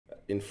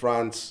in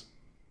France,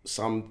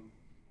 some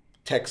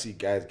taxi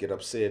guys get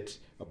upset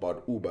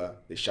about Uber,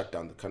 they shut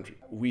down the country.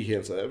 We here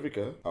in South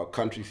Africa, our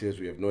country says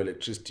we have no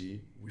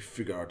electricity, we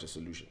figure out a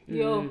solution.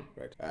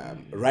 Right?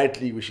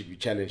 Rightly, we should be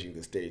challenging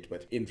the state,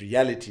 but in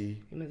reality,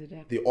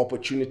 the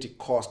opportunity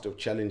cost of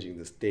challenging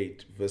the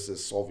state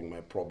versus solving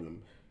my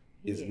problem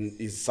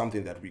is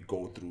something that we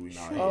go through in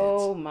our heads.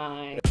 Oh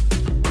my.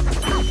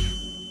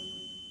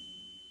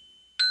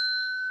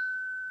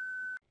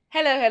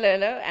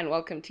 Hello, and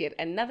welcome to yet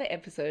another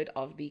episode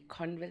of the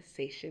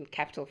Conversation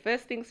Capital.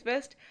 First things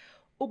first,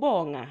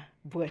 Ubonga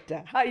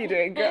Bueta. How are you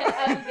doing, girl?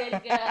 I'm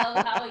good, girl.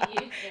 How are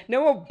you?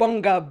 No more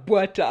Bonga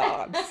Bueta.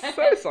 I'm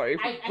so sorry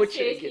for I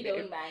butchering seriously your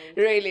don't name. mind.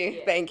 Really?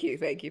 Yeah. Thank you.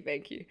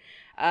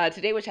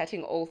 Today we're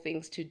chatting all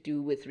things to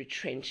do with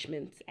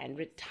retrenchments and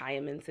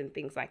retirements and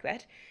things like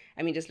that.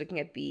 I mean, just looking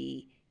at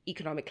the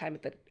economic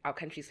climate that our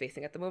country is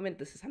facing at the moment,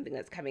 this is something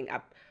that's coming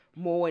up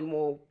more and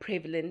more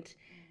prevalent.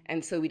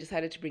 And so we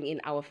decided to bring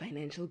in our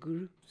financial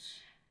guru,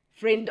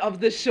 friend of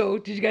the show.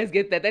 Did you guys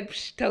get that? That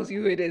tells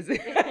you who it is.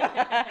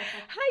 Hi,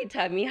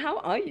 Thami. How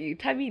are you?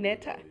 Thami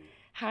Netha.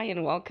 Hi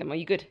and welcome. Are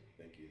you good?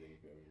 Thank you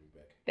for having me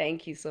back.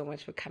 Thank you so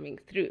much for coming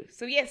through.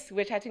 So yes,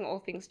 we're chatting all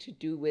things to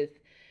do with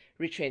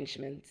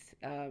retrenchments.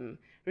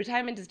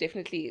 Retirement is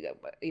definitely,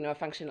 a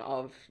function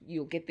of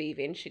you'll get there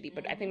eventually,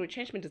 but I think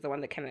retrenchment is the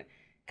one that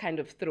kind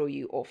of throw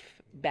you off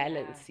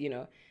balance,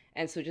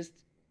 And so just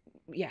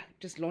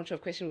launch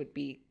off question would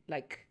be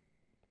like,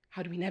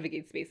 how do we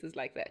navigate spaces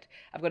like that?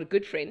 I've got a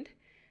good friend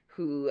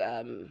who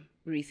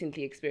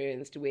recently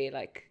experienced where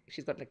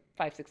she's got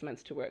 5-6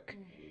 months to work.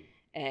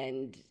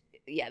 And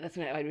that's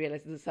when I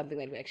realized this is something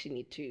that we actually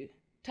need to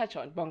touch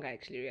on. Bonga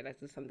actually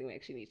realized this is something we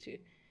actually need to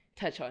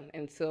touch on.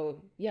 And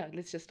so,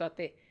 let's just start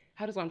there.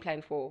 How does one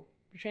plan for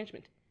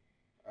retrenchment?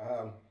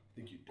 I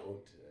think you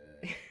don't.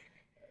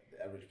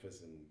 The average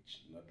person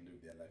should not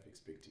live their life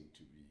expecting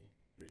to be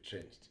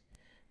retrenched.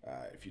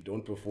 If you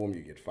don't perform,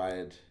 you get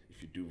fired.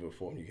 If you do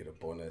perform, you get a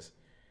bonus.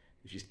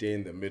 If you stay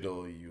in the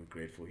middle, you're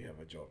grateful you have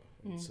a job.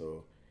 And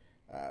so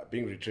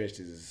being retrenched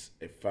is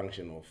a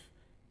function of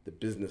the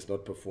business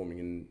not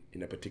performing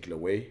in a particular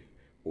way,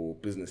 or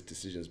business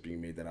decisions being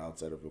made that are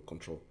outside of your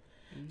control.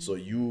 So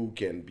you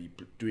can be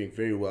doing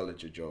very well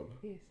at your job,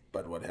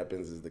 but what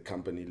happens is the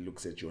company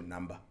looks at your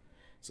number.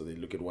 So they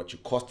look at what you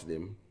cost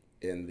them,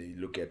 and they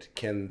look at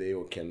can they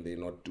or can they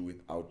not do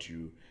without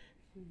you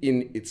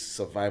in its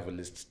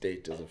survivalist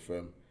state as a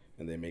firm,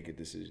 and they make a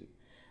decision.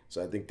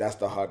 So I think that's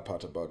the hard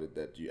part about it,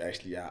 that you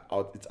actually are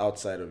it's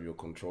outside of your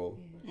control.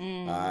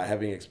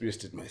 Having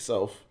experienced it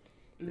myself,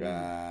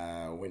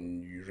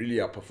 when you really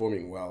are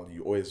performing well,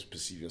 you always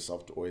perceive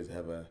yourself to always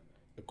have a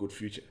good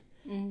future.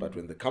 But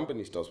when the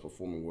company starts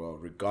performing well,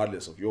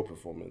 regardless of your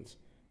performance,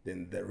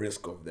 then the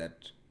risk of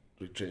that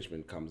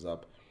retrenchment comes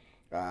up.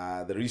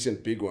 The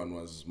recent big one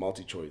was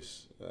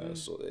multi-choice.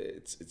 So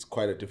it's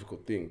quite a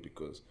difficult thing,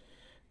 because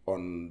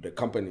on the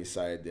company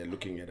side, they're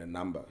looking at a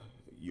number,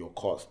 your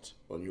cost.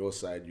 On your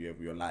side, you have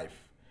your life.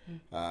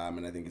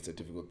 And I think it's a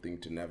difficult thing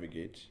to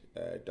navigate.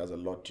 It does a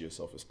lot to your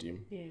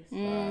self-esteem,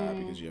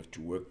 because you have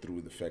to work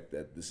through the fact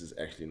that this is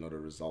actually not a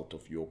result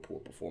of your poor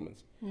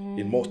performance.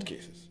 In most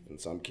cases. In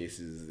some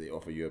cases, they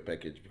offer you a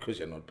package because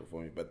you're not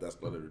performing, but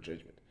that's not a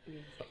retrenchment.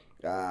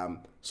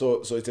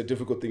 So it's a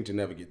difficult thing to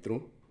navigate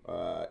through,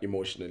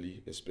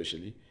 emotionally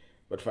especially.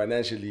 But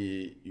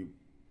financially, you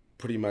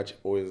pretty much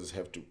always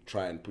have to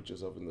try and put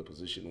yourself in the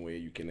position where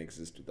you can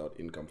exist without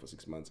income for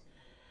 6 months.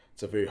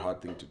 It's a very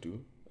hard thing to do,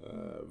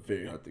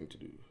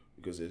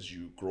 because as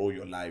you grow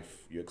your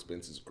life, your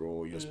expenses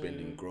grow, your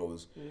spending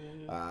grows.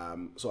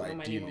 So No money,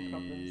 no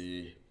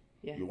ideally,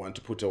 you want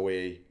to put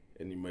away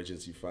an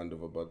emergency fund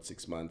of about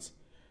 6 months,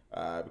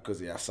 because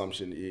the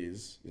assumption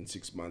is in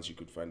 6 months you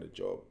could find a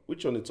job,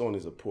 which on its own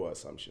is a poor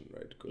assumption,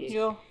 right?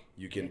 Because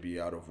you can be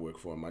out of work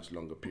for a much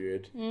longer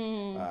period.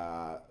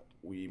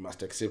 We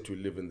must accept we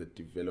live in the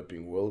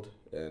developing world,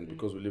 and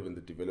because we live in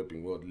the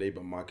developing world,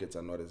 labor markets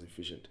are not as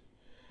efficient.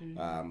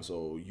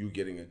 So you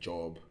getting a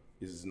job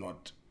is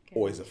not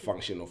always a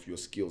function of your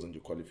skills and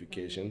your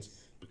qualifications.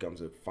 It becomes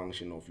a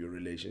function of your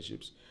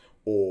relationships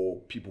or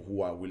people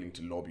who are willing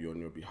to lobby on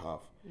your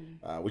behalf,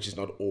 which is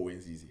not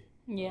always easy.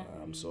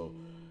 So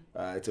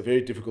it's a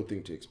very difficult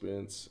thing to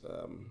experience,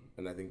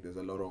 and I think there's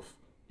a lot of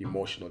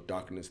emotional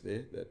darkness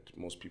there that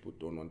most people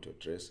don't want to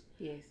address.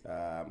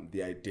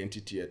 The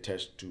identity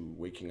attached to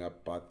waking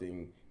up,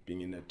 bathing,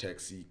 being in a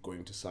taxi,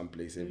 going to some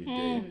place every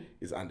day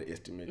is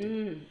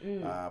underestimated.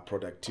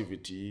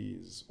 Productivity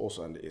is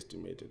also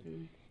underestimated.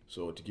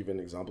 So to give an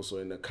example, so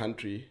in a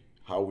country,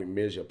 how we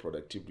measure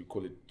productivity, we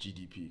call it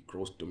GDP,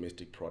 gross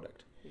domestic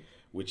product,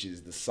 which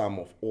is the sum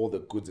of all the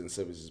goods and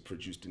services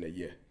produced in a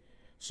year.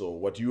 So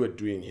what you are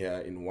doing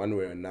here in one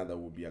way or another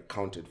will be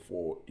accounted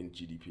for in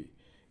GDP,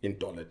 in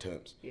dollar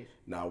terms.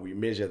 Now we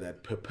measure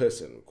that per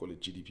person, we call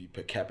it GDP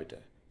per capita.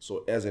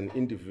 So as an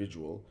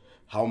individual,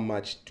 how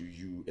much do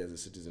you as a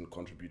citizen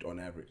contribute on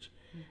average?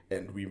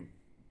 And we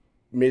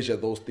measure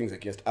those things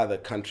against other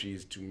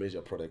countries to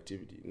measure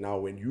productivity. Now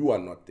when you are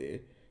not there,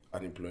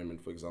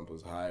 unemployment, for example,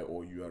 is high,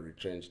 or you are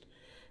retrenched,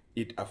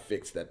 it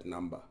affects that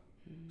number.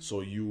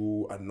 So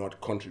you are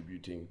not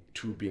contributing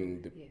to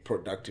being the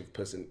productive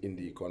person in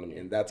the economy.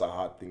 And that's a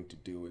hard thing to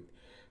deal with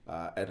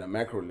at a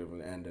macro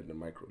level and at the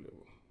micro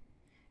level.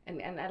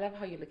 And I love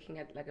how you're looking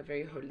at like a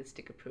very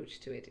holistic approach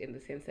to it, in the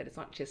sense that it's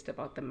not just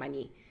about the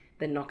money,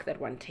 the knock that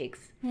one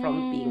takes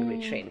from being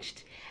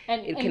retrenched.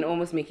 And it can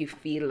almost make you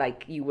feel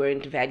like you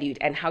weren't valued.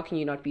 And how can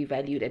you not be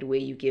valued at where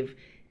you give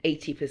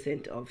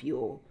 80% of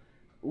your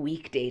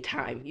weekday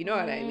time? You know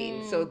what I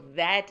mean? So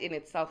that in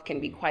itself can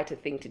be quite a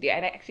thing to do.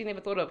 And I actually never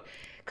thought of,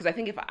 because I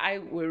think if I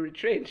were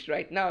retrenched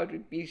right now, it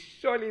would be,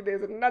 surely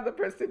there's another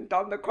person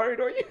down the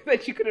corridor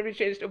that you could have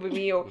retrenched over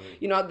me, or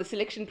the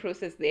selection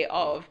process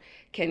thereof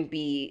can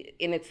be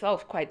in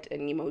itself quite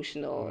an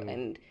emotional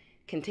and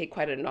can take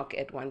quite a knock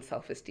at one's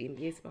self-esteem.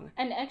 Yes, Bonga.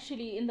 And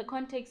actually, in the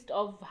context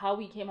of how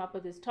we came up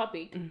with this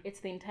topic,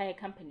 it's the entire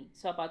company.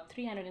 So about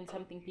 300 and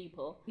something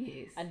people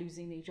are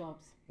losing their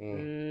jobs.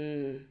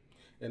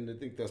 And I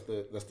think that's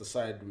the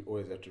side we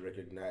always have to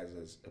recognize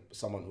as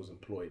someone who's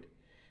employed,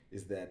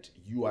 is that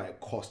you are a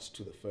cost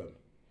to the firm.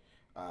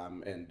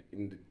 And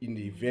in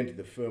the event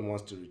the firm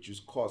wants to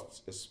reduce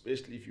costs,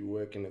 especially if you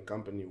work in a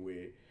company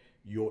where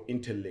your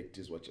intellect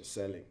is what you're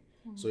selling.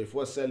 So if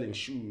we're selling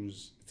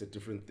shoes, it's a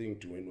different thing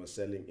to when we're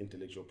selling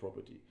intellectual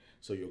property.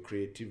 So your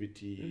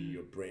creativity,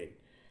 your brain.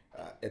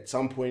 At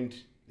some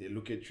point, they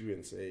look at you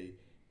and say,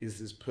 is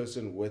this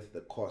person worth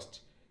the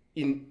cost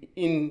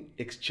in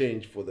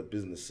exchange for the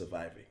business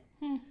surviving?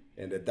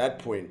 And at that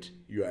point,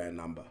 you are a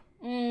number,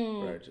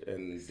 right?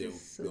 And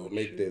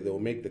they'll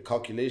make the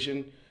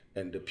calculation,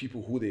 and the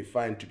people who they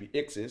find to be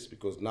excess,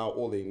 because now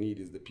all they need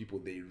is the people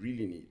they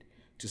really need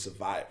to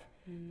survive.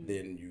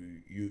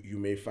 Then you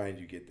may find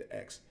you get the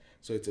X.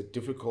 So it's a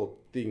difficult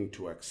thing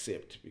to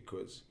accept,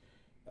 because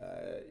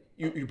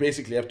you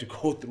basically have to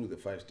go through the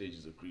 5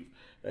 stages of grief,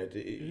 right?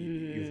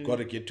 You've got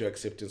to get to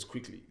acceptance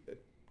quickly.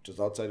 It was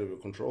outside of your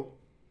control.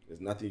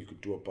 There's nothing you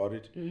could do about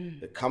it.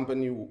 The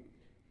company,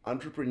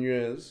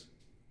 entrepreneurs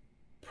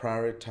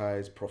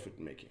prioritize profit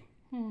making.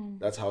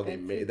 That's how they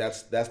make.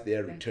 That's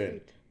their return.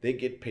 They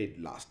get paid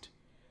last,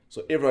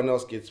 so everyone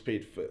else gets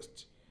paid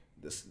first.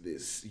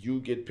 You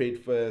get paid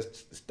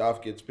first, the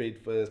staff gets paid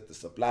first, the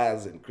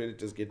suppliers and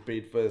creditors get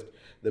paid first,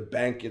 the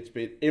bank gets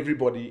paid,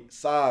 everybody,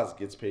 SARS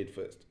gets paid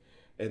first.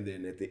 And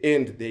then at the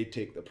end, they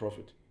take the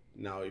profit.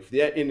 Now, if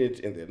they're in it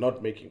and they're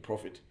not making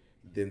profit,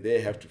 then they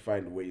have to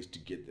find ways to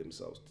get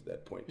themselves to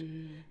that point.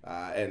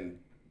 And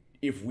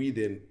if we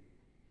then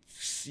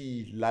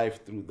see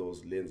life through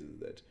those lenses,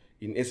 that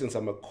in essence,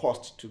 I'm a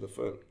cost to the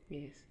firm.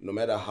 Yes. No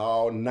matter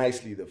how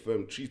nicely the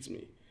firm treats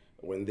me,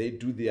 when they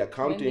do the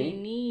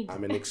accounting,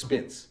 I'm an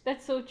expense.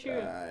 That's so true.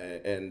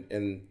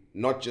 And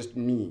not just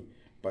me,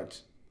 but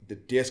the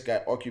desk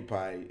I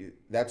occupy,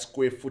 that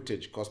square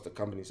footage costs the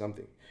company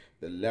something.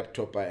 The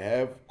laptop I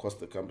have costs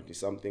the company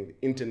something. The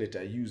internet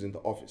I use in the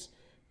office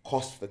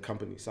costs the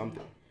company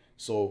something.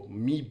 So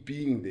me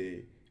being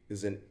there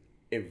is a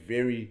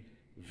very,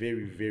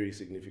 very, very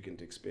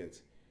significant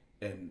expense.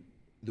 And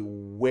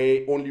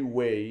the only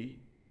way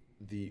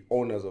the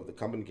owners of the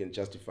company can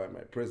justify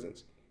my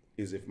presence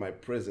is if my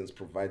presence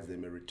provides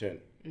them a return.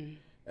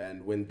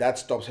 And when that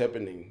stops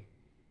happening,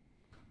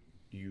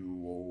 you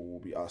will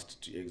be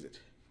asked to exit,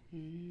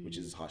 which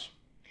is harsh.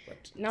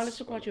 But now let's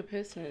talk about your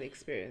personal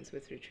experience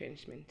with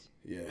retrenchment.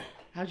 Yeah.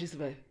 How'd you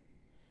survive?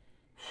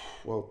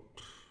 Well,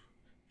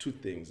 2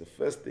 things. The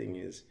first thing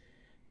is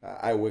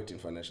I worked in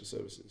financial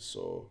services,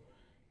 so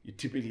you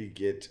typically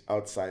get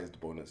outsized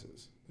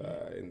bonuses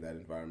in that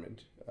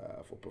environment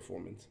for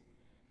performance.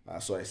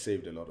 So I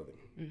saved a lot of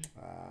them.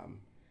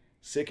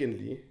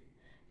 Secondly,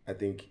 I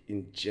think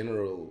in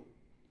general,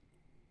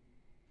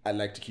 I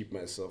like to keep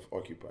myself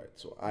occupied.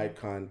 So I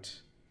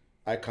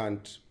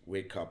can't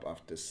wake up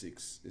after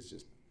 6. It's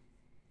just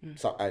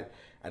so I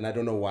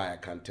don't know why. I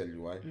can't tell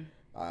you why.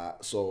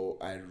 So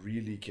I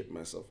really kept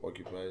myself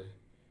occupied.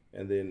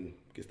 And then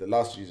I guess the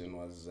last reason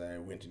was I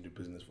went into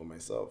business for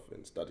myself,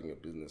 and starting a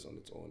business on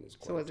its own is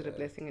quite. So was it a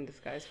blessing in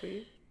disguise for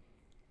you?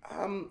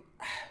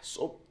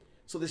 So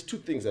there's 2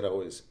 things that I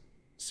always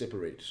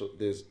separate. So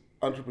there's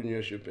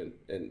entrepreneurship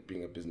and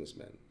being a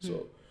businessman.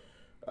 So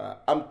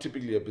I'm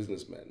typically a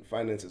businessman.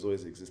 Finance has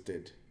always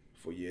existed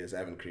for years. I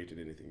haven't created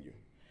anything new.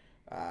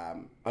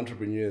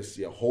 Entrepreneurs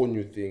see a whole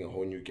new thing, a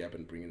whole new gap,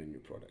 and bring in a new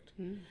product.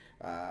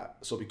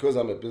 So because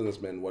I'm a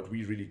businessman, what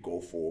we really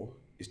go for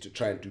is to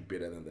try and do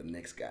better than the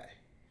next guy.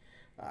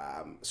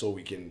 So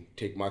we can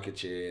take market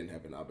share and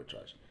have an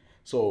arbitrage.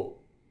 So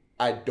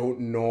I don't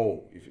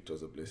know if it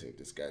was a blessing in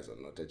disguise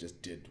or not. I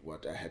just did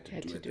what I had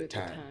to do at the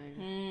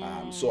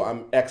time. So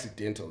I'm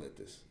accidental at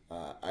this.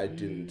 I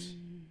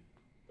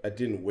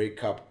didn't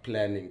wake up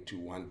planning to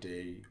one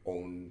day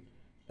own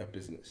a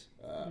business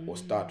or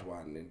start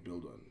one and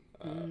build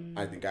one.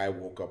 I think I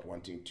woke up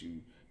wanting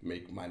to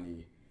make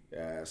money,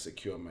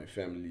 secure my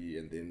family,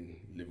 and then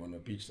live on a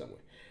beach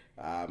somewhere.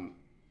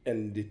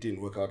 And it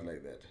didn't work out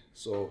like that.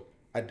 So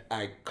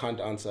I can't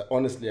answer.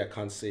 Honestly, I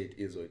can't say it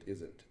is or it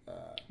isn't.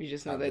 You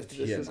just know that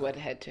this is what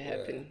had to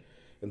happen.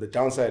 And the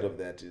downside of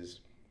that is,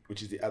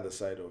 which is the other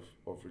side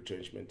of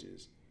retrenchment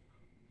is,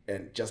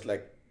 and just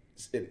like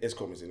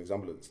ESCOM is an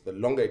example of this. The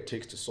longer it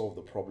takes to solve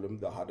the problem,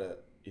 the harder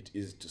it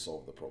is to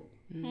solve the problem.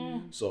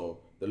 So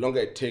the longer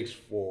it takes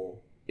for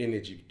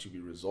energy to be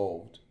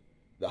resolved,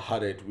 the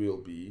harder it will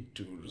be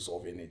to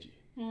resolve energy.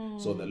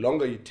 So the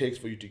longer it takes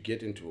for you to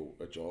get into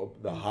a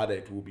job, the harder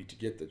it will be to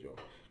get the job.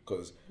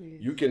 Because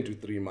you can do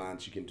 3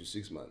 months, you can do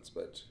 6 months,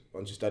 but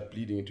once you start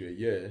bleeding into a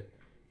year,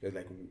 they're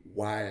like,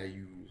 why are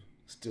you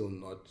still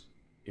not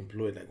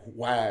employed? Like,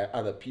 why are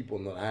other people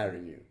not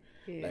hiring you?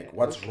 Like,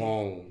 what's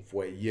wrong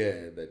for a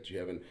year that you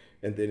haven't?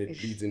 And then it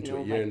bleeds into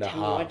a year and a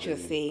half. What you're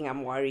saying,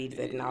 I'm worried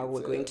that now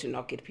we're going to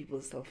knock at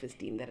people's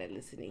self-esteem that are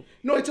listening.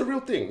 No, it's a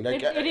real thing.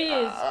 Like, it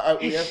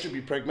is. We have to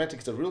be pragmatic.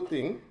 It's a real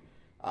thing,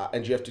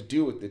 and you have to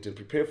deal with it and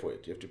prepare for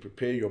it. You have to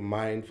prepare your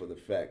mind for the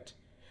fact.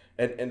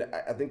 And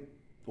I think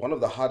one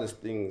of the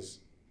hardest things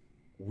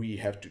we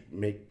have to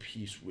make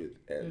peace with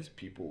as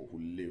people who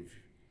live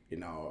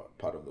in our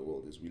part of the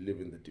world is we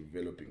live in the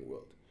developing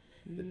world.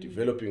 The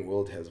developing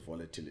world has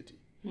volatility.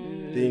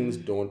 Things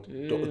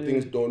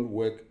don't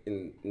work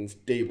in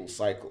stable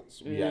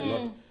cycles. We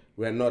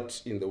are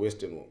not in the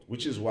Western world,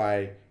 which is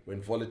why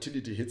when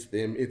volatility hits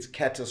them, it's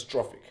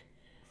catastrophic,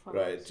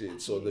 right?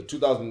 So the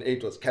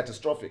 2008 was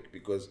catastrophic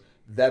because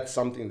that's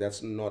something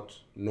that's not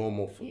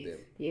normal for them.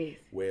 Yes.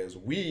 Whereas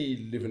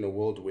we live in a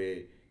world where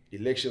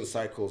election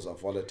cycles are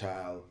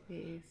volatile.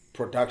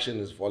 Production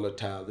is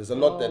volatile. There's a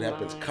lot that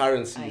happens.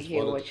 Currency is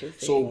volatile.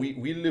 So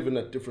we live in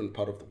a different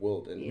part of the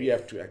world, and we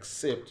have to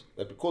accept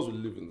that because we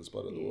live in this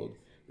part of the world,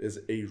 there's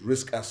a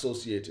risk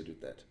associated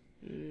with that.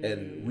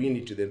 And we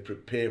need to then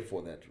prepare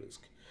for that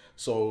risk.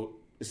 So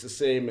it's the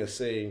same as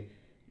saying,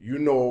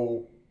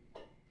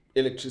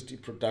 electricity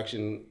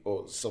production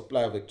or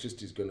supply of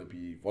electricity is going to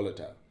be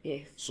volatile.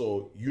 Yes.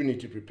 So you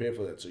need to prepare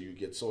for that. So you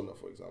get solar,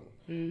 for example.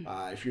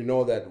 If you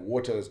know that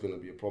water is going to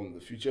be a problem in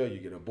the future, you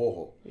get a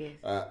borehole. Yes.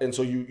 And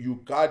so you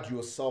guard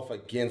yourself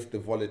against the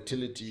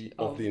volatility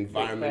of the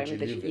environment you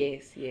live in.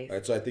 Yes, yes.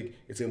 Right? So I think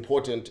it's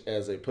important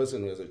as a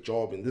person who has a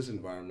job in this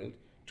environment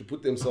to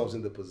put themselves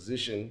in the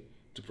position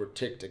to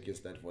protect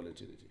against that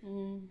volatility.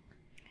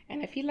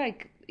 And I feel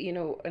like,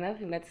 another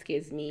thing that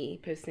scares me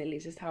personally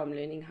is just how I'm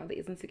learning how there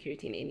isn't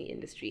security in any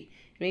industry.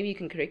 Maybe you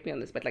can correct me on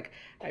this, but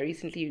I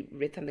recently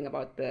read something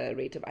about the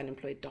rate of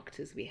unemployed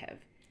doctors we have.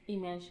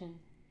 Imagine.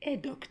 A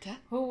doctor?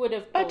 Who would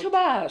have thought? Do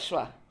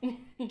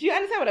you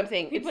understand what I'm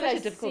saying? It's People such are a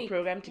difficult sick.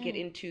 program to get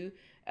into.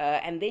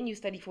 And then you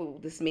study for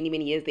this many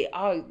years.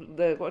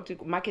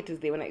 Marketers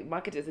there,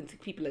 marketers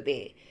and people are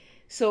there.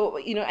 So,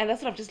 and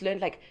that's what I've just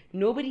learned,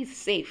 nobody's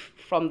safe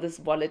from this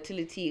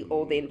volatility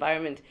or the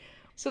environment.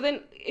 So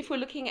then if we're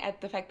looking at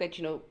the fact that,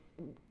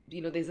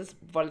 there's this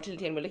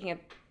volatility and we're looking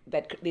at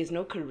that there's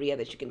no career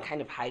that you can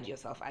kind of hide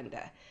yourself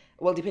under,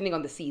 well, depending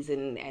on the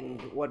season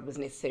and what was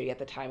necessary at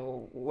the time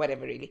or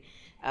whatever, really.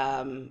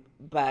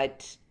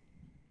 But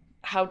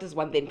how does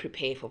one then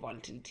prepare for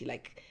volatility?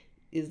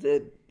 Is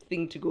the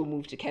thing to go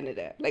move to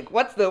Canada?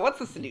 What's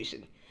the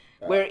solution?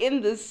 We're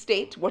in this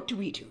state. What do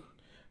we do?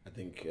 I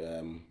think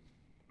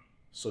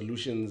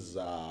solutions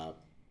are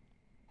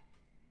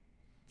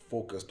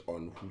focused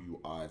on who you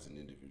are as an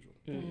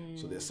individual.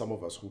 So there's some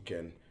of us who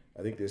can,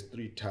 I think there's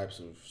 3 types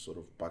of sort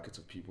of buckets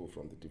of people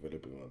from the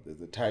developing world. There's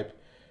the type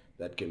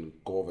that can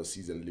go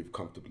overseas and live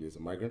comfortably as a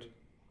migrant.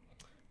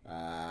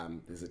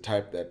 There's a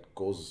type that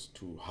goes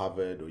to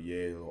Harvard or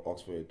Yale or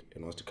Oxford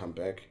and wants to come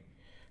back.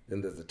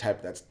 Then there's the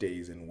type that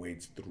stays and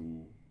wades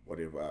through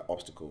whatever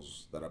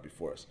obstacles that are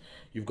before us.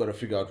 You've got to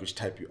figure out which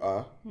type you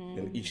are,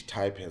 and each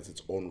type has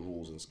its own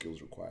rules and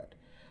skills required.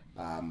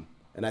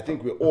 And I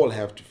think we all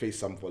have to face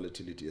some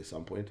volatility at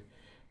some point.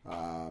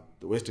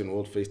 The Western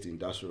world faced the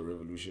Industrial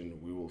Revolution.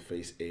 We will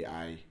face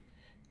AI.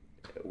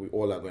 We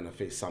all are going to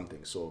face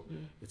something. So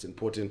it's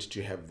important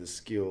to have the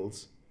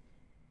skills.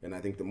 And I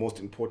think the most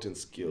important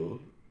skill,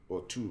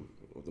 or 2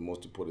 of the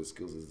most important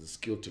skills, is the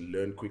skill to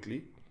learn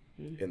quickly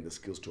and the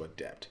skills to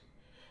adapt.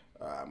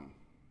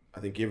 I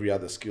think every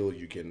other skill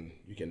you can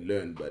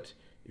learn, but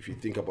if you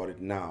think about it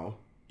now,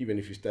 even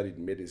if you studied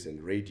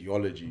medicine,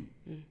 radiology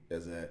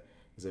as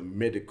a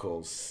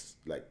medical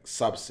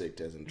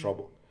subsector is in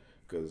trouble,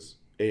 because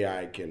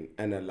AI can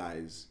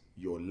analyze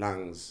your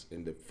lungs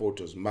and the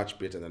photos much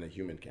better than a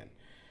human can.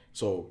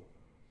 So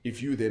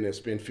if you then have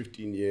spent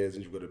 15 years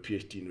and you've got a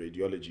PhD in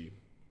radiology,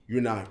 you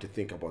now have to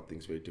think about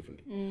things very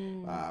differently.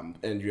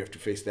 And you have to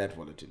face that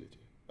volatility.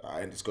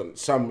 And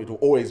it will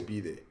always be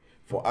there.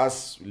 For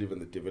us, we live in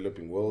the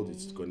developing world.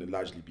 It's going to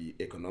largely be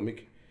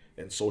economic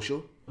and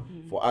social.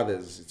 For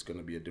others, it's going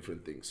to be a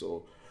different thing.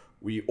 So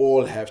we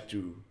all have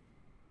to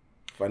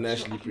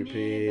financially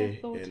prepare. I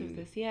thought of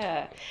this,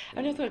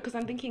 I never thought, because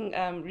I'm thinking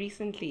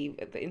recently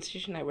at the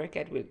institution I work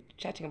at, we're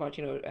chatting about,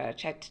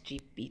 chat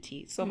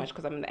GPT so much,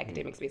 because I'm in the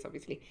academic space,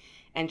 obviously,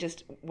 and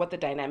just what the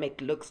dynamic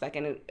looks like.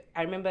 And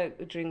I remember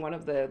during one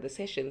of the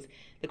sessions,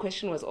 the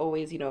question was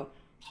always,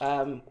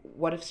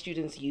 what if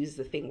students use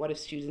the thing? What if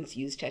students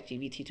use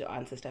ChatGPT to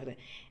answer stuff?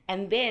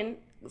 And then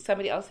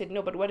somebody else said,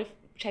 no, but what if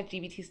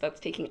ChatGPT starts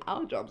taking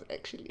our jobs,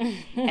 actually?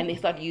 And they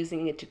start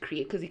using it to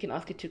create, because you can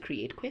ask it to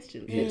create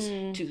questions,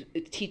 to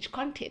teach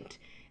content.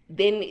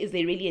 then is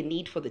there really a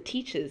need for the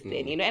teachers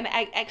then, you know? And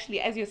I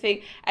actually, as you're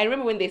saying, I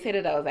remember when they said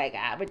it, I was like,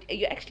 but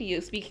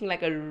you're speaking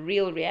like a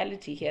real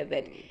reality here,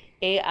 that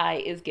AI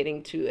is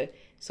getting to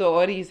so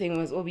what are you saying? We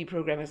must all be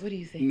programmers. What are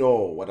you saying? No,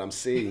 what I'm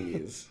saying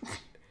is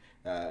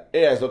AI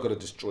is not going to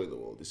destroy the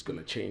world. It's going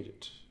to change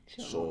it.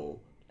 Sure. So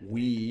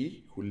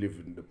we who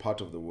live in the part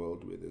of the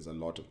world where there's a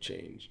lot of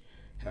change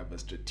have a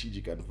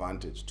strategic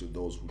advantage to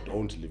those who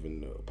don't live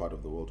in a part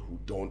of the world who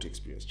don't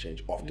experience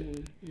change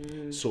often.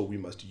 So we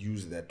must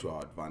use that to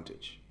our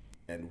advantage.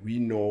 And we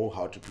know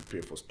how to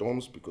prepare for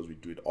storms because we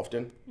do it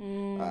often.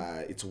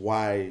 It's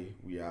why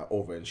we are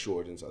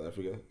over-insured in South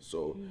Africa.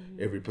 So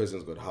every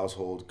person's got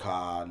household,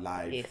 car,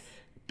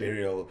 life,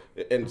 burial.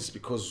 And it's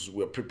because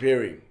we're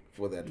preparing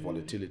for that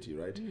volatility,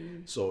 right?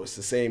 So it's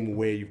the same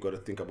way you've got to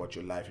think about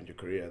your life and your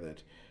career,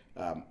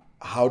 that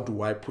how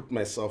do I put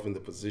myself in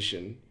the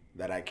position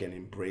that I can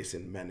embrace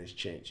and manage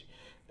change?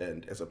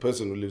 And as a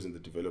person who lives in the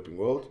developing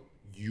world,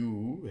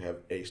 you have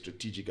a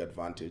strategic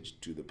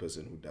advantage to the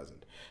person who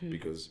doesn't,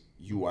 because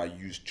you are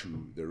used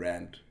to the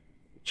rand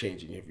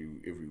changing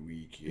every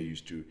week. You're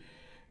used to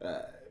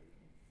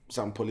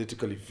some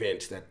political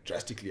event that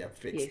drastically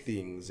affects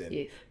things,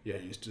 and you're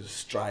used to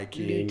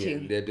striking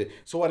and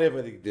so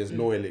whatever. There's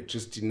no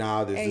electricity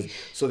now.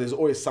 So there's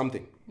always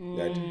something,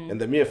 right?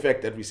 And the mere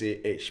fact that we say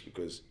 "esh,"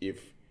 because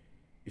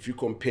if you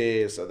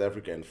compare South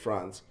Africa and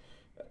France,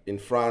 in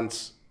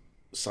France,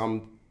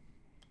 some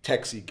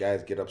taxi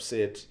guys get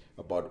upset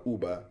about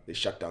Uber, they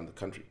shut down the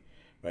country,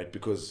 right?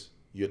 Because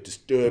you're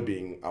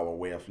disturbing our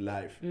way of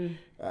life.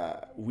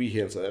 We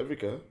here in South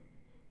Africa,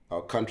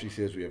 our country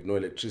says we have no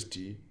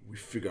electricity, we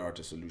figure out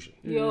a solution.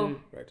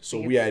 Right? So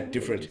we are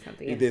different.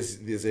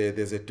 There's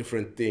a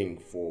different thing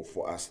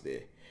for us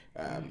there.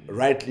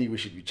 Rightly, we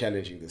should be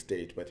challenging the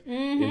state, but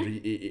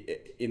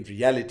in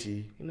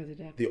reality,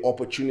 the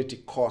opportunity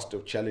cost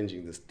of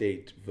challenging the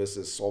state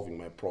versus solving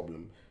my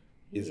problem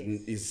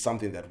is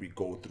something that we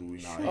go through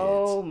in our heads.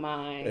 Oh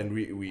my! And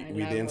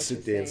we then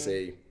sit there and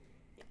say,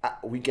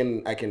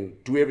 I can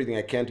do everything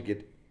I can to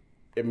get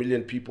 1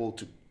 million people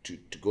to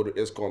go to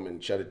ESCOM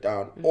and shut it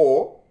down,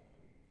 or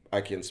I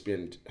can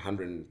spend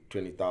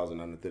 120,000,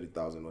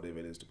 130,000, whatever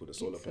it is, to put a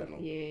solar panel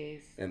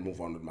and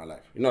move on with my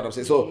life. You know what I'm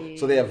saying?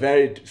 So there are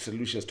varied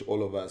solutions to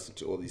all of us,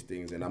 to all these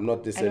things, and I'm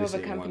not necessarily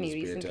saying one is better. I know of a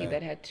company recently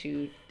that had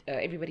to,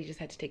 everybody just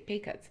had to take pay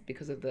cuts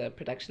because of the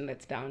production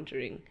that's down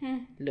during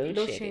load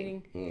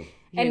shedding.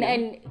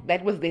 And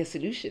that was their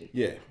solution.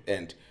 Yeah,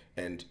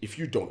 and if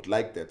you don't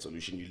like that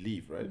solution, you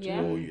leave, right?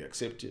 Or you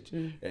accept it.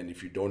 And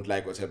if you don't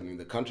like what's happening in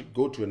the country,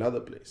 go to another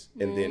place.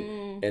 And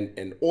then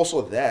and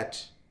also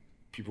that,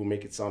 people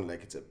make it sound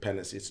like it's a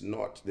panacea. It's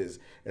not. There's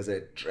a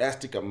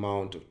drastic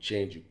amount of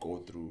change you go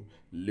through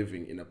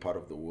living in a part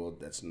of the world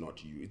that's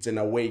not you. It's an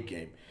away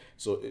game.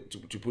 So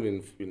to put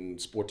in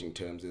sporting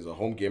terms, there's a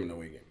home game and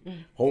away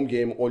game. Home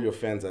game, all your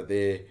fans are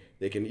there.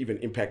 They can even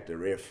impact the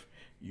ref.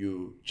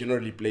 You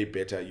generally play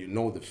better. You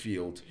know the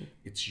field.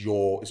 It's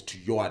to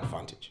your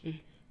advantage.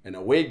 An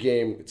away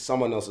game, it's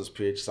someone else's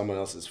pitch, someone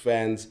else's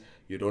fans.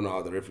 You don't know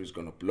how the referee is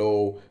going to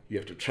blow. You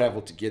have to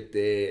travel to get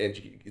there, and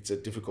it's a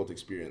difficult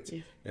experience,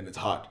 and it's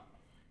hard.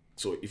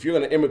 So if you're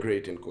going to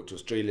immigrate and go to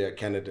Australia,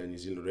 Canada, New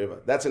Zealand,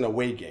 whatever, that's an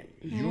away game.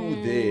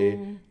 You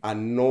there are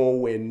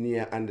nowhere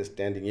near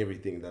understanding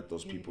everything that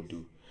those people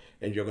do,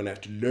 and you're going to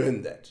have to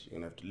learn that. You're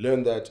going to have to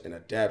learn that and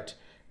adapt.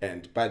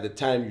 And by the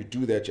time you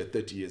do that, you're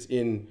 30 years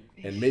in,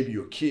 and maybe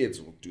your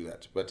kids will do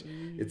that. But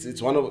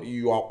it's one of,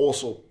 you are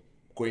also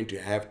going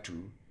to have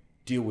to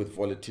deal with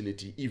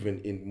volatility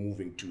even in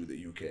moving to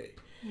the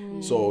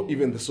UK. So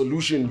even the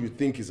solution you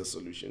think is a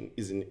solution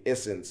is in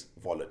essence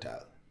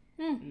volatile.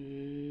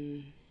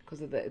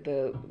 Because of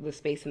the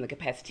space and the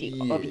capacity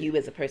of you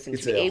as a person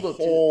to be able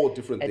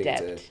to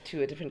adapt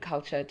to a different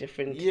culture,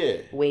 different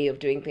way of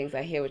doing things.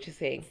 I hear what you're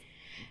saying.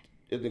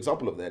 An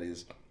example of that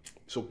is,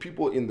 so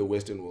people in the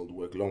Western world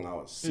work long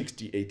hours,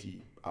 60,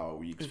 80-hour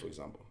weeks, for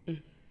example.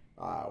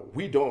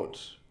 We don't.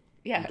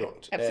 Yeah,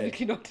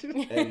 absolutely not.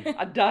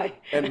 I'd die.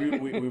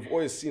 And we've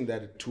always seen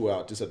that to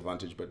our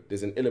disadvantage, but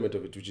there's an element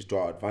of it which is to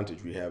our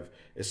advantage. We have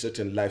a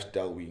certain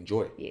lifestyle we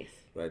enjoy. Yes.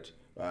 Right?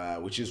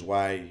 Which is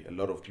why a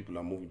lot of people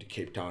are moving to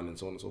Cape Town and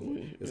so on and so forth.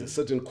 There's a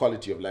certain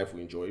quality of life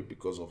we enjoy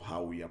because of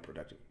how we are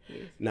productive.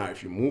 Yes. Now,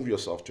 if you move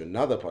yourself to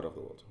another part of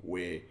the world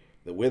where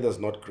the weather's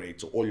not great,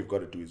 so all you've got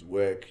to do is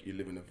work. You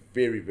live in a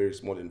very, very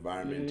small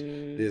environment.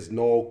 There's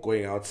no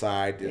going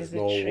outside. There's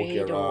no walking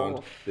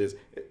around.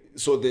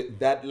 So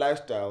that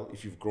lifestyle,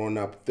 if you've grown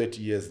up 30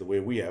 years the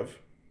way we have,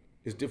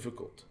 is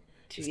difficult.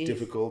 It's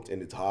difficult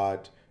and it's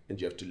hard,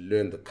 and you have to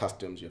learn the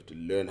customs. You have to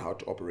learn how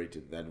to operate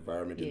in that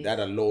environment, and that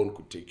alone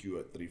could take you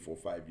a 3, 4,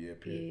 5 year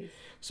period.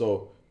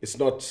 So it's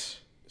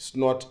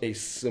not a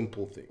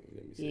simple thing.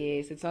 Let me say.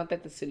 Yes, it's not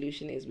that the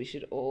solution is we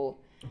should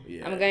all.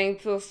 I'm going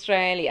to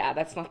Australia.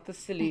 That's not the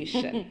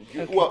solution.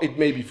 Well, it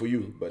may be for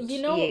you, but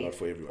not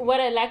for everyone.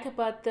 What I like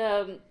about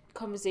the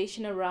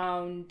conversation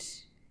around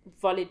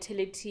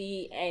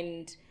volatility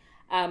and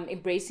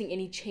embracing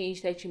any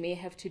change that you may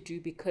have to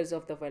do because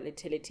of the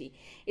volatility.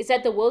 It's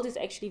that the world is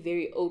actually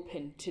very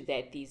open to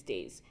that these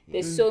days.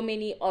 There's so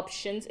many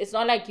options. It's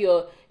not like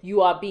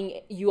you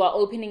are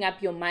opening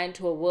up your mind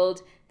to a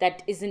world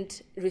that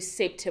isn't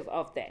receptive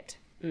of that.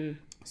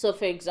 So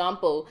for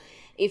example,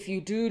 if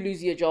you do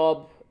lose your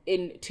job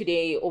in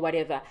today or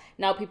whatever,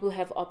 now people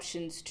have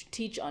options to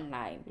teach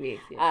online. Yes.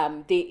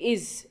 There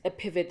is a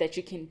pivot that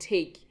you can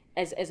take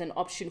as an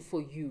option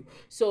for you.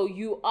 So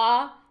you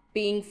are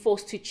being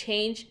forced to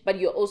change, but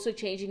you're also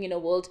changing in a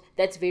world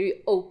that's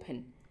very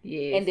open.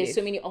 Yes, and there's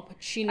so many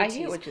opportunities I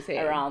hear what you're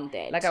saying. Around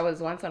that. Like I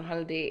was once on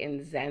holiday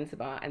in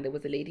Zanzibar, and there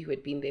was a lady who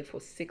had been there for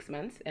 6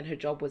 months, and her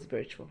job was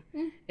virtual,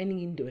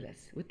 earning in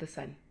dollars with the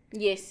sun.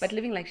 Yes. But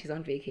living like she's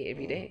on vacay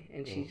every day,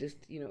 and she just,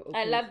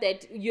 I love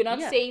that. You're not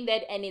saying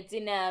that, and it's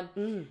in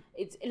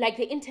it's like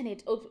the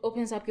internet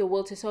opens up your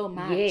world to so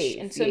much,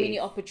 and so many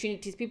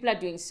opportunities. People are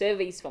doing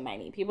surveys for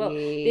money.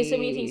 There's so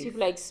many things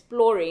people are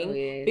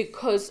exploring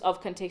because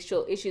of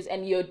contextual issues,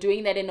 and you're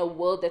doing that in a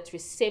world that's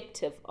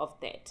receptive of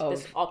that.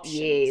 There's options.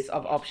 Yes,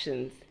 of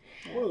options.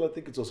 Well, I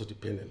think it's also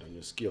dependent on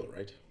your skill,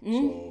 right?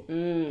 So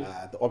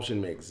the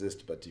option may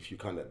exist, but if you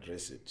can't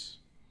address it,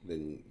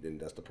 then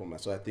that's the problem.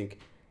 So I think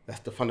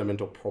that's the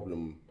fundamental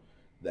problem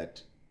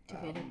that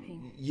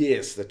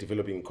that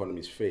developing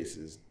economies face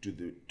is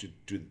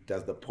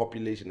does the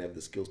population have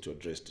the skills to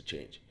address the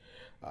change?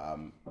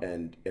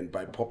 And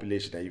by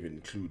population, I even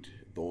include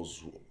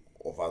those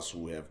of us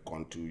who have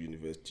gone to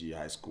university,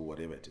 high school,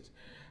 whatever it is.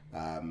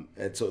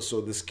 And so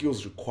the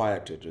skills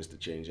required to address the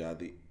change are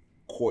the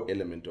core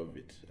element of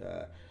it.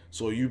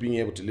 So you being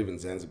able to live in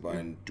Zanzibar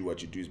and do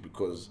what you do is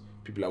because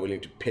people are willing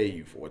to pay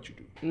you for what you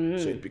do.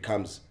 So it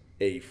becomes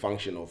a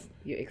function of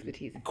your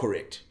expertise.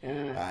 Correct.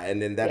 And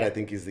then that I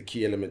think is the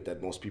key element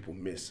that most people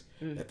miss.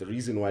 That the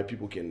reason why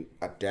people can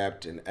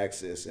adapt and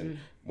access, and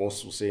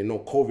most will say, no,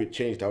 COVID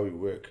changed how we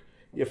work.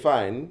 You're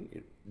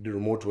fine. The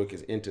remote work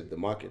has entered the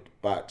market,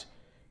 but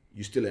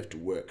you still have to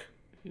work.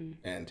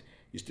 And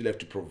you still have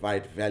to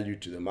provide value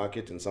to the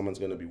market, and someone's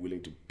going to be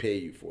willing to pay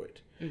you for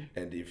it.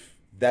 And if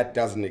that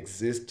doesn't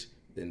exist,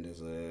 then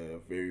there's a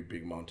very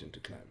big mountain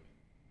to climb.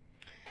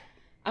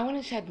 I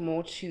want to chat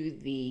more to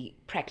the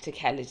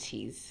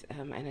practicalities,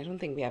 and I don't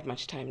think we have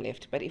much time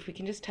left, but if we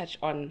can just touch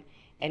on,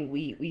 and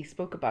we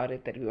spoke about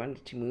it, that we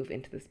wanted to move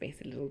into the space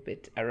a little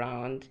bit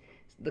around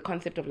the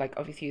concept of, like,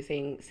 obviously you're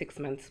saying 6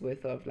 months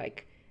worth of,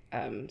 like,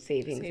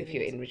 savings if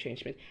you're in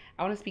retrenchment.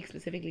 I want to speak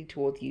specifically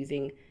towards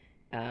using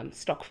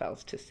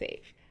stockpiles to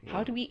save.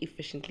 How do we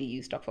efficiently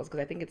use stockpiles? Because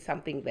I think it's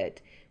something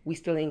that we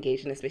still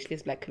engage in, especially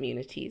as Black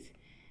communities,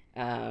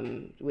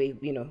 where,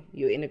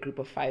 you're in a group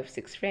of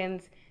 5-6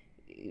 friends.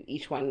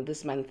 Each one,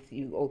 this month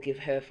you all give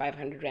her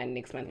 500 Rand,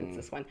 next month it's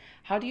this one.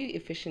 How do you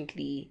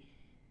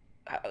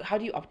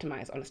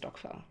optimize on a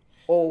stockpile?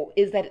 Or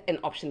is that an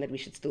option that we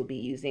should still be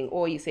using?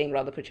 Or are you saying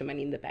rather put your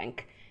money in the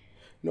bank?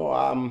 No,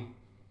 I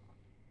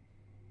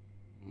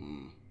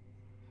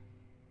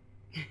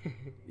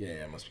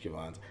must give an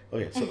answer.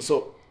 Okay,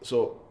 so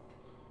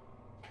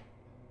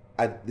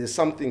there's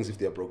some things, if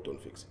they're broke, don't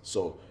fix.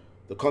 So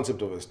the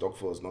concept of a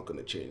stockpile is not going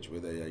to change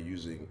whether you're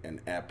using an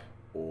app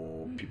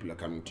or people are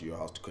coming to your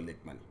house to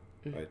collect money,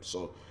 right?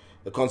 So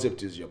the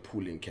concept is you're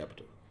pooling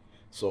capital.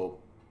 So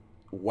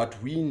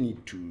what we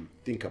need to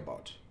think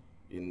about,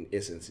 in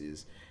essence,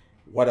 is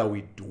what are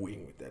we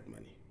doing with that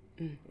money,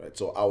 right?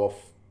 So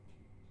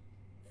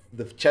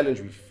the challenge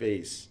we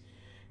face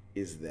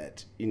is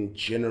that in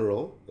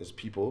general, as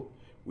people,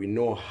 we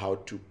know how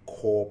to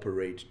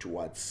cooperate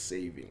towards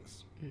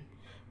savings,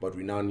 but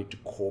we now need to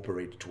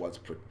cooperate towards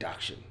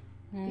production.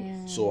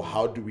 So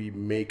how do we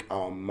make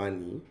our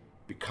money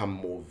become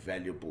more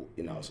valuable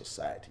in our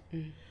society?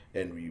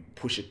 And we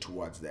push it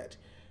towards that.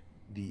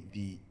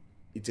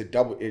 It's a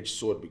double-edged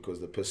sword, because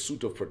the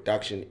pursuit of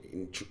production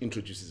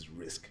introduces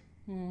risk.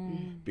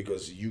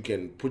 Because you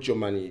can put your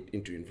money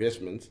into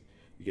investments,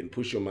 you can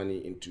push your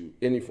money into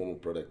any form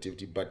of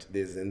productivity, but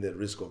there's then the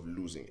risk of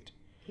losing it.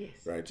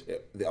 Right?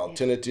 The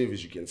alternative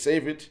is you can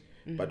save it,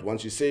 but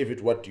once you save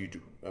it, what do?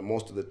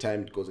 Most of the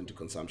time it goes into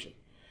consumption.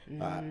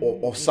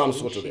 Or some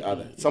sort of the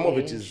other. Some of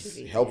it is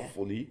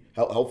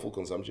helpful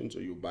consumption, so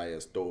you buy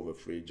a stove, a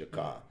fridge, a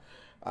car.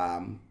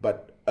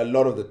 But a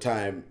lot of the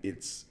time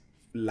it's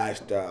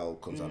lifestyle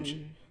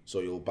consumption. So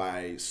you'll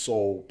buy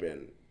soap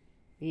and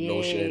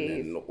lotion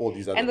and all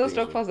these other things. And those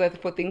stockpiles are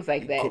for things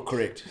like that.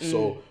 Correct.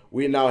 So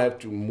we now have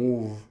to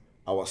move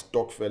our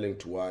stockpiling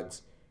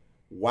towards,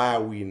 why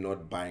are we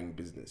not buying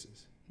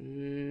businesses?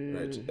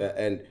 Right?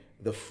 And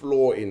the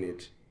flaw in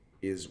it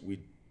is we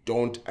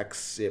don't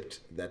accept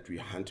that we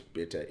hunt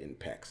better in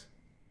packs.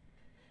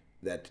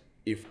 That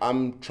if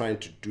I'm trying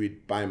to do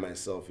it by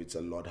myself, it's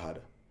a lot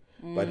harder.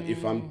 But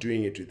if I'm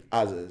doing it with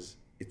others,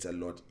 it's a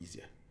lot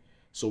easier.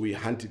 So we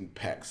hunt in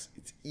packs.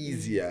 It's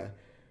easier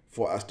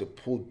for us to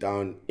pull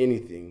down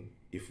anything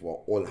if we're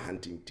all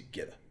hunting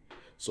together.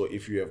 So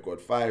if you have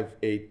got 5,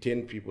 8,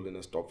 10 people in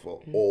a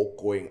stockpile, all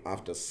going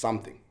after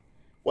something,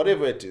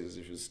 whatever it is,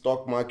 if it's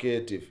stock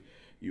market, if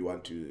you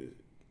want to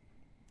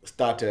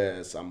start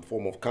some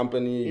form of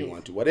company, you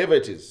want to, whatever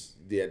it is,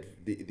 the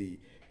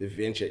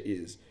venture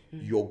is,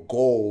 your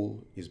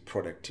goal is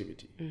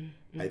productivity.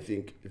 I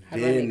think How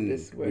do I make then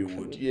this work we for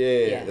would,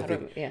 me? I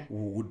think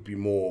would be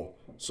more.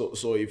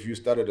 So if you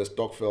started a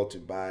stokvel to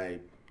buy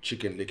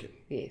chicken licken,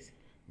 Yes.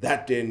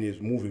 that then is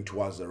moving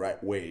towards the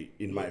right way,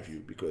 in my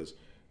view, because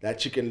that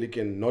chicken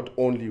licken, not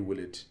only will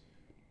it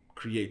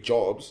create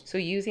jobs. So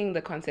using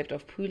the concept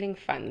of pooling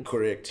funds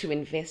Correct. to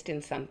invest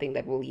in something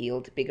that will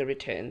yield bigger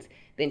returns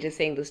than just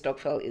saying the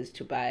stokvel is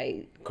to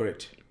buy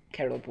Correct.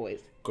 Carol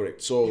Boys.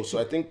 Correct. So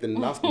I think the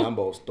last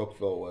number of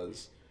stokvel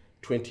was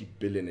 20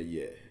 billion a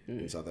year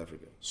in South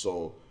Africa.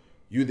 So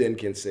you then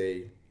can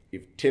say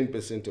if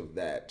 10% of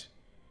that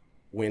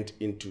went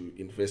into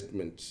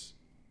investments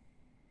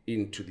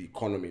into the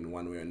economy in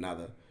one way or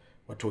another,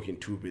 we're talking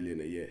 2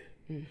 billion a year.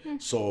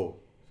 So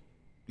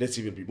let's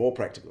even be more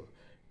practical.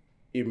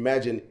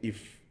 Imagine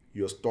if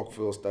your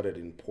stokvel started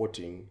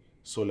importing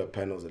solar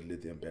panels and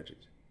lithium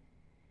batteries.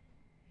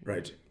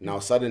 Right? Now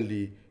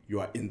suddenly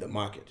you are in the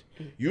market.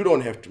 You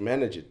don't have to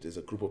manage it. There's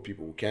a group of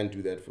people who can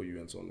do that for you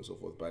and so on and so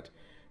forth. But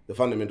the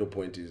fundamental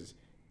point is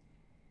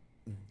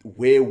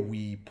where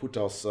we put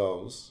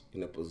ourselves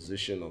in a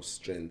position of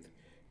strength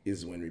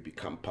is when we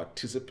become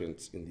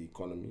participants in the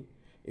economy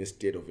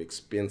instead of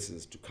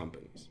expenses to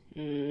companies.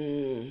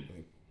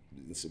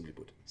 Simply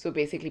put. So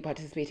basically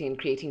participating in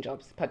creating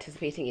jobs,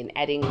 participating in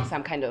adding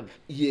some kind of...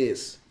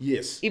 Yes.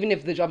 Even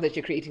if the job that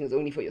you're creating is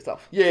only for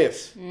yourself.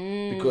 Yes.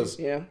 Because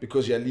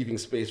you're leaving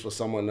space for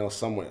someone else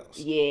somewhere else.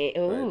 Yeah.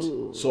 Right?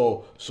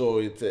 Oh. So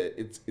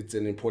it's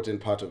an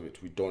important part of it.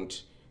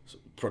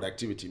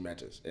 Productivity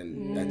matters.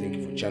 And I think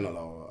if we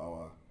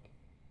channel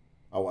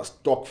our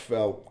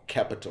stokvel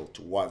capital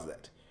towards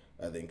that,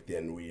 I think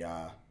then we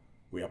are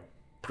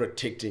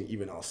protecting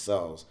even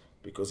ourselves,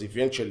 because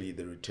eventually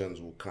the returns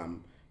will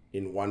come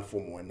in one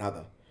form or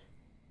another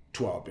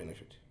to our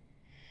benefit.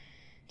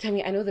 Tell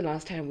me, I know the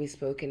last time we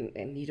spoke,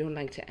 and you don't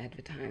like to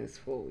advertise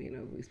for,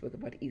 we spoke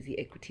about easy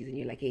equities, and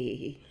you're like,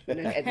 hey, you're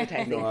not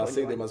advertising. No, I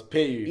say they must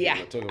pay you.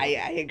 Yeah, I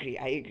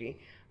agree.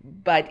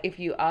 But if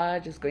you are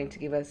just going to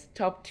give us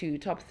top 2,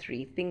 top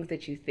 3 things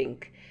that you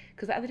think,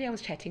 because the other day I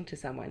was chatting to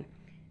someone,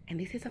 and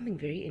they said something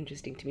very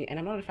interesting to me, and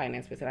I'm not a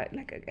finance person.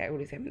 I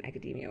always am in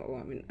academia, or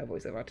I'm in a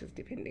voice of artist,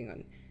 depending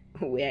on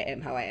where I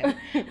am, how I am.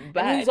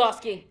 But who's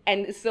asking?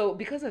 And so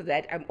because of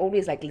that, I'm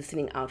always like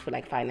listening out for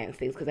like finance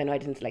things, because I know I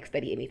didn't like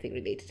study anything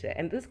related to it.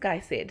 And this guy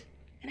said,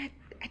 and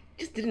I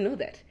just didn't know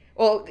that.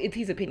 Well, it's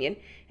his opinion.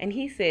 And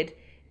he said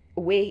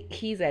where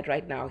he's at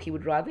right now, he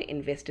would rather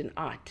invest in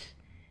art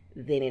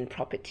than in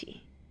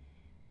property.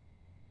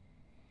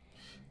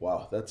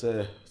 Wow, it's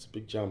a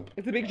big jump.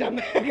 It's a big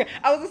jump.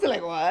 I was also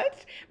like,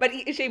 what? But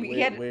he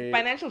had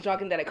financial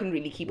jargon that I couldn't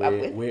really keep up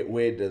with.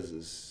 Where does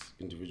this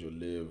individual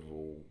live?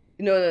 Or?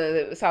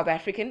 No, South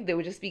African. They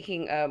were just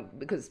speaking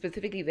because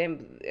specifically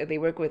them, they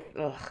work with.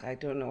 I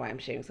don't know why I'm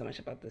sharing so much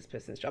about this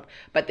person's job,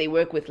 but they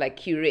work with like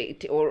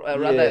curate or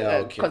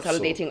rather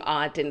consolidating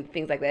art and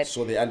things like that.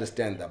 So they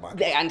understand the market.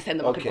 They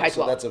understand the market quite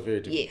well. So that's a very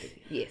different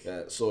thing.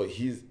 Yes. So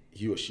he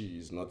or she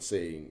is not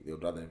saying they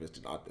would rather invest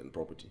in art than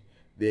property.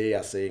 They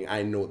are saying,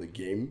 I know the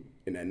game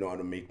and I know how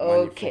to make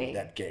money from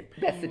that game.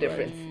 That's the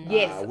difference.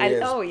 Yes.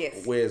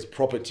 Yes. Whereas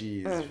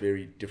property is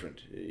very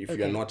different. If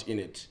you're not in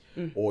it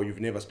or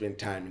you've never spent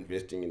time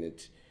investing in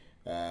it.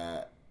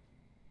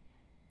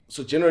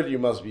 So generally you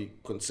must be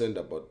concerned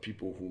about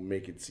people who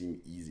make it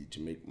seem easy to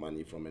make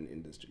money from an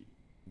industry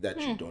that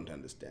you don't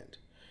understand.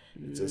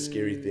 It's a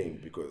scary thing,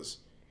 because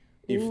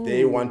if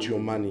they want your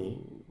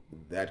money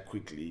that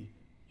quickly,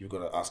 you've got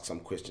to ask some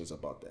questions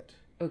about that.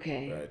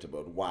 Okay. Right,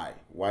 about why.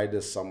 Why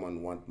does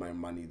someone want my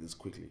money this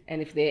quickly?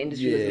 And if their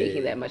industry was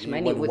making that much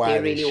money, would they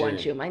really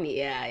want your money?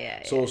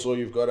 Yeah. So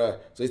you've got to...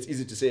 So it's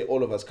easy to say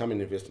all of us come and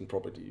invest in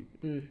property.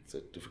 It's a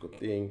difficult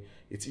thing.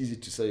 It's easy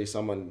to say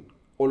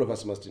all of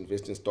us must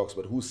invest in stocks,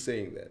 but who's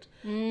saying that?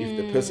 If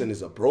the person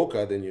is a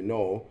broker, then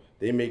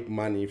they make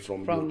money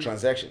from your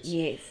transactions.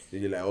 Yes.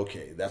 Then you're like,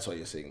 okay, that's why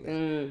you're saying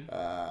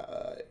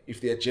that.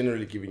 If they're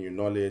generally giving you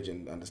knowledge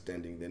and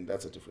understanding, then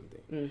that's a different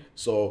thing.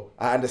 So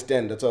I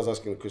understand. That's why I was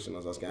asking the question. I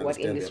understand what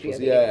industry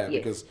that.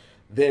 Because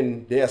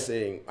then they are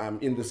saying, I'm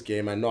in this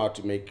game. I know how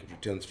to make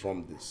returns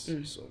from this.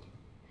 So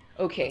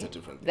okay. That's a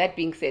different thing. That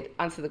being said,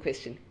 answer the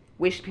question.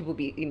 Where should people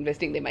be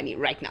investing their money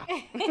right now?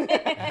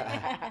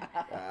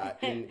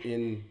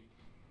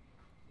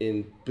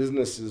 In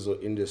businesses or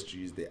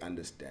industries, they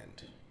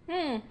understand.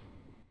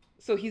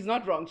 So he's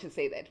not wrong to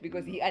say that,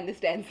 because he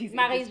understands his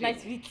industry.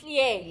 Must be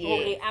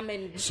clear.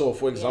 So,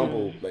 for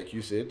example, like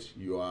you said,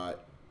 you are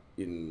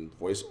in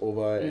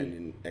voiceover and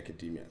in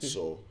academia.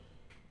 So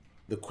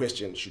the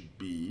question should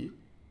be,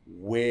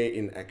 where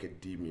in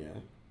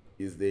academia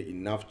is there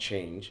enough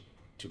change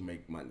to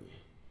make money?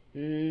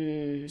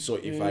 So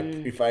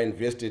if I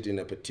invested in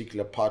a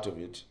particular part of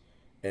it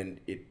and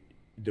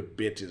the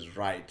bet is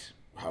right,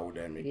 how would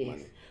I make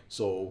money?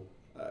 So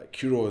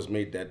Kuro has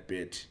made that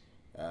bet,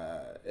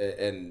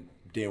 and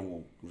they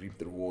will reap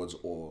the rewards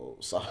or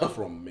suffer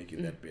from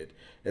making that bet.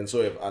 And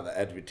so have other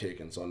Advitech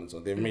and so on and so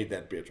on. They've made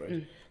that bet,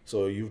 right?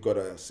 So you've got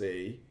to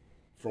say,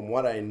 from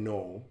what I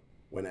know,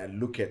 when I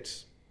look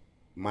at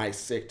my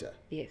sector,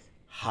 Yes.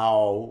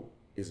 how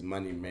is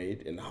money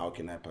made and how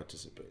can I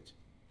participate?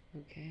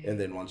 Okay. And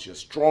then once you're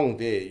strong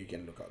there, you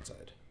can look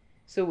outside.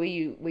 So where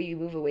you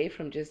move away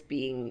from just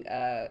being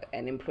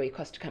an employee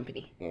cost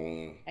company,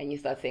 and you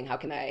start saying, how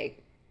can I,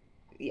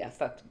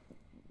 start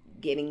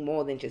getting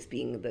more than just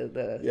being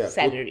the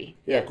salary.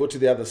 Go to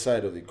the other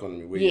side of the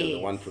economy where you're the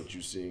Yes. one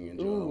producing and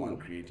you're the one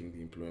creating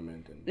the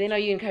employment. And Then are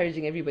you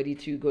encouraging everybody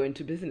to go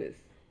into business?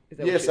 Is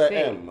that yes, what I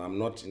you're saying? am. I'm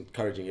not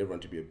encouraging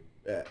everyone to be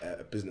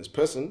a business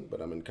person,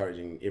 but I'm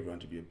encouraging everyone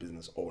to be a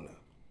business owner.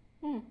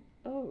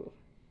 Oh.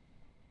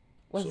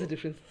 What's the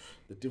difference?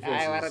 The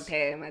difference I want to is...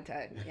 tell my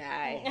time.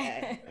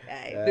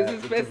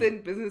 Business person,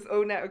 business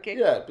owner, okay?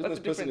 Yeah, What's business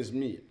the person difference? is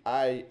me.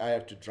 I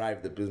have to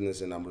drive the business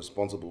and I'm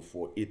responsible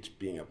for it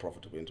being a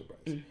profitable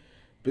enterprise.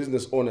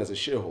 Business owner is a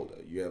shareholder.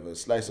 You have a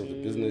slice of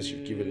the business,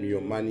 you've given me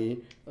your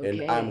money, and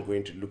Okay. I'm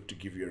going to look to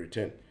give you a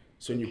return.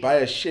 So when you buy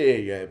a share,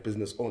 you're a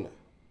business owner.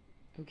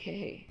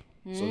 Okay.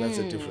 So that's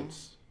the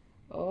difference.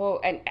 Oh,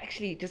 and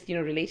actually, just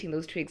relating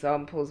those two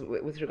examples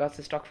with regards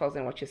to stockfiles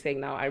and what you're saying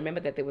now, I remember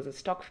that there was a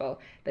stockfile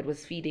that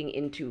was feeding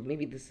into,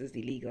 maybe this is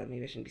illegal,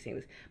 maybe I shouldn't be saying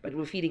this, but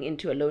we're feeding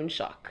into a loan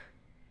shark,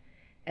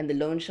 and the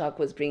loan shark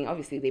was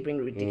obviously they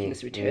bring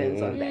ridiculous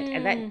returns on that,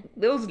 and that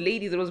those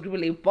ladies, those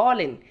group, they were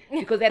balling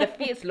because they had a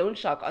fierce loan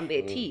shark on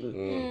their team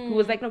who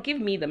was like, no,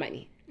 give me the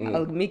money,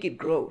 I'll make it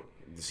grow.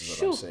 This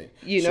is what I'm saying.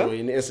 You know? So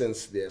in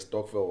essence, their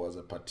stockfile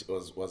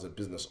was a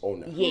business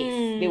owner.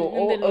 Yes, they were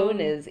all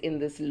owners in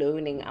this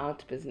loaning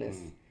out business.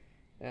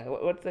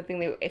 What's the thing?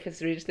 They were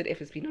registered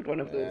FSP, not one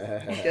of those.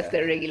 Just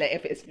a regular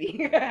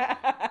FSP.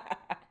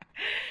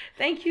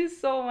 Thank you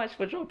so much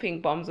for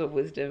dropping bombs of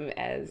wisdom,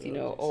 as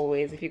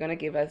always. If you're going to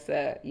give us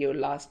your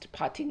last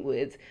parting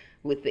words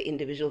with the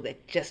individual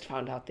that just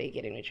found out they're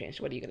getting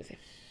retrenched, what are you going to say?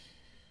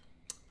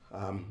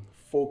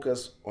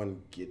 Focus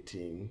on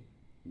getting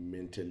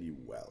mentally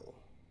well,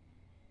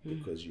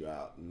 because you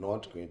are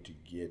not going to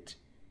get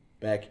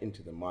back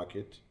into the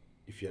market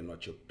if you're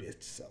not your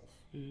best self.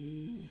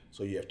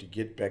 So you have to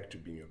get back to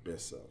being your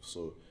best self.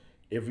 So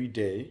every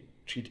day,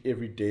 treat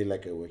every day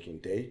like a working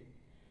day.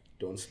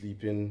 Don't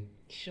sleep in.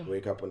 Sure.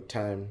 Wake up on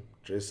time,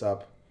 dress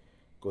up,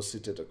 go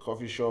sit at a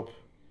coffee shop,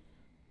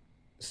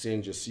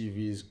 send your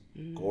CVs,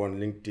 go on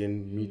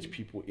LinkedIn, meet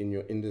people in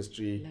your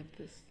industry. Love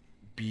this.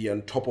 Be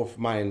on top of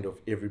mind of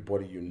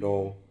everybody you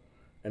know,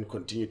 and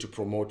continue to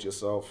promote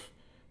yourself.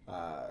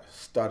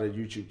 Start a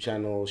YouTube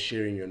channel,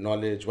 sharing your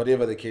knowledge,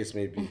 whatever the case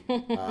may be.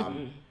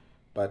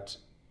 But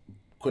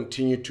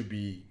continue to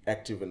be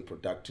active and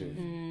productive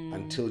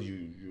until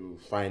you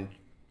find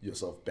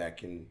yourself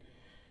back in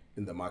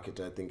the market.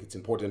 I think it's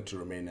important to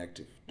remain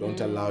active. Don't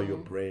allow your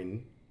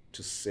brain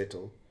to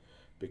settle,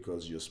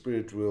 because your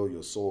spirit will,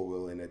 your soul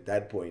will, and at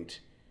that point,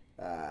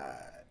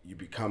 you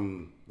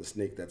become the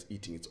snake that's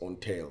eating its own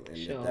tail.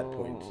 And at that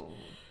point,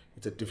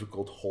 it's a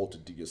difficult hole to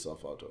dig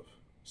yourself out of.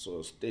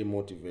 So stay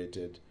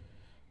motivated,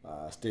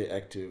 stay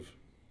active,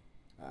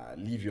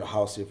 leave your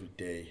house every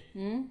day.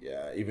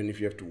 Yeah, even if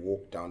you have to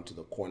walk down to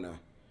the corner,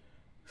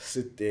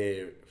 sit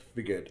there,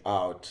 figure it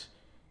out.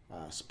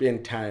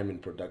 Spend time in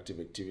productive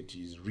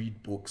activities,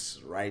 read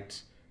books,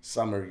 write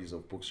summaries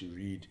of books you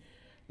read.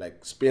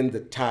 Like, spend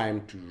the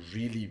time to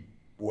really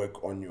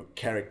work on your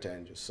character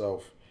and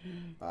yourself,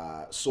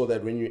 so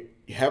that when you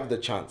have the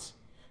chance,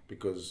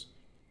 because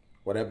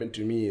what happened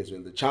to me is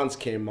when the chance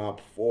came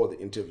up for the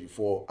interview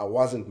I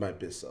wasn't my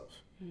best self,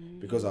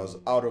 because I was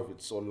out of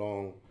it so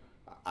long.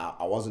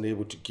 I wasn't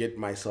able to get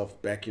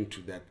myself back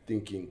into that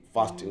thinking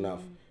fast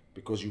enough,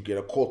 because you get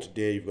a call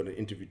today, you've got an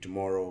interview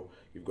tomorrow,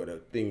 you've got a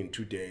thing in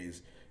 2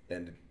 days,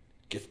 and it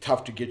gets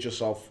tough to get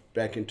yourself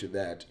back into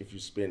that if you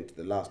spent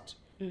the last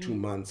 2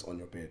 months on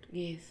your bed.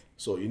 Yes.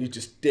 So you need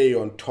to stay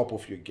on top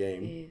of your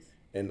game. Yes.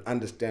 And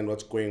understand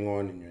what's going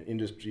on in your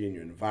industry, in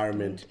your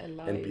environment, Don't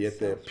allow and be at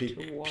the yourself to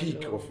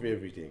peak wallow. of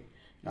everything.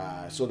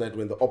 So that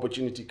when the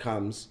opportunity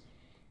comes,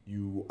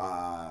 you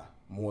are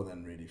more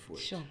than ready for it.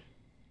 Sure.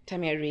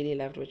 Tammy, I really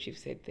loved what you've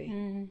said there.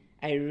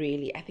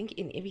 I think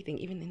in everything,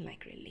 even in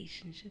like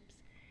relationships,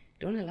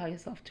 don't allow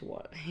yourself to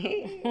wallow.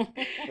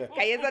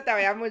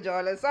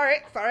 Sorry.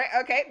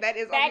 Okay, that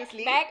is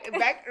obviously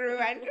back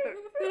rewind.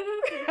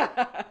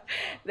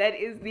 That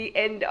is the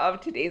end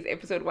of today's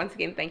episode. Once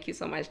again, thank you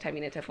so much,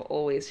 Thami Netha, for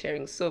always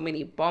sharing so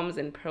many bombs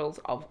and pearls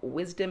of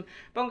wisdom.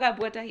 Bonga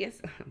Bueta,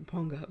 yes,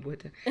 Bonga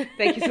Bueta.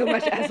 Thank you so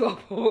much as well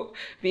for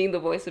being the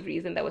voice of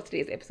reason. That was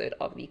today's episode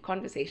of The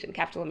Conversation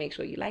Capital. Make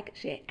sure you like,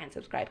 share, and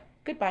subscribe.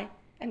 Goodbye,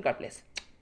 and God bless.